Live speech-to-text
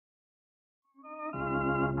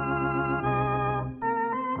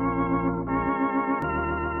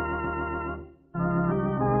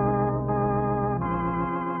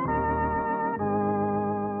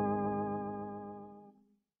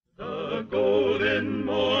golden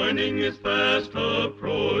morning is fast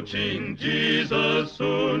approaching. Jesus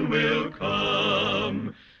soon will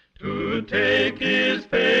come to take his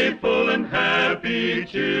faithful and happy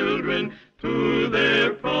children to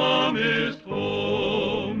their promised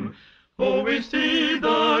home. Oh, we see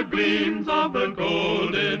the gleams of the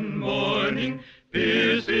golden morning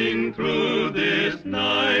piercing through this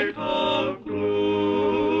night of gloom.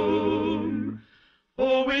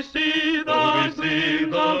 Oh, we see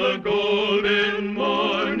the golden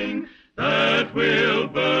morning that will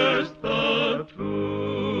burst the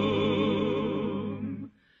tomb.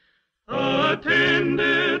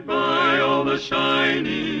 Attended by all the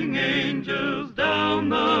shining angels down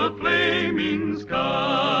the flaming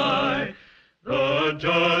sky, the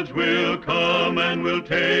judge will come and will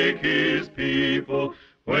take his people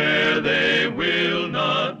where they will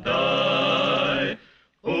not die.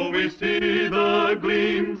 Oh, we see the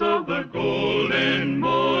gleams of the golden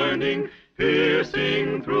morning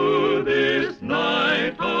piercing through this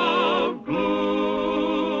night of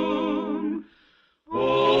gloom.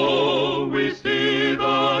 Oh, we see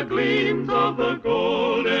the gleams of the golden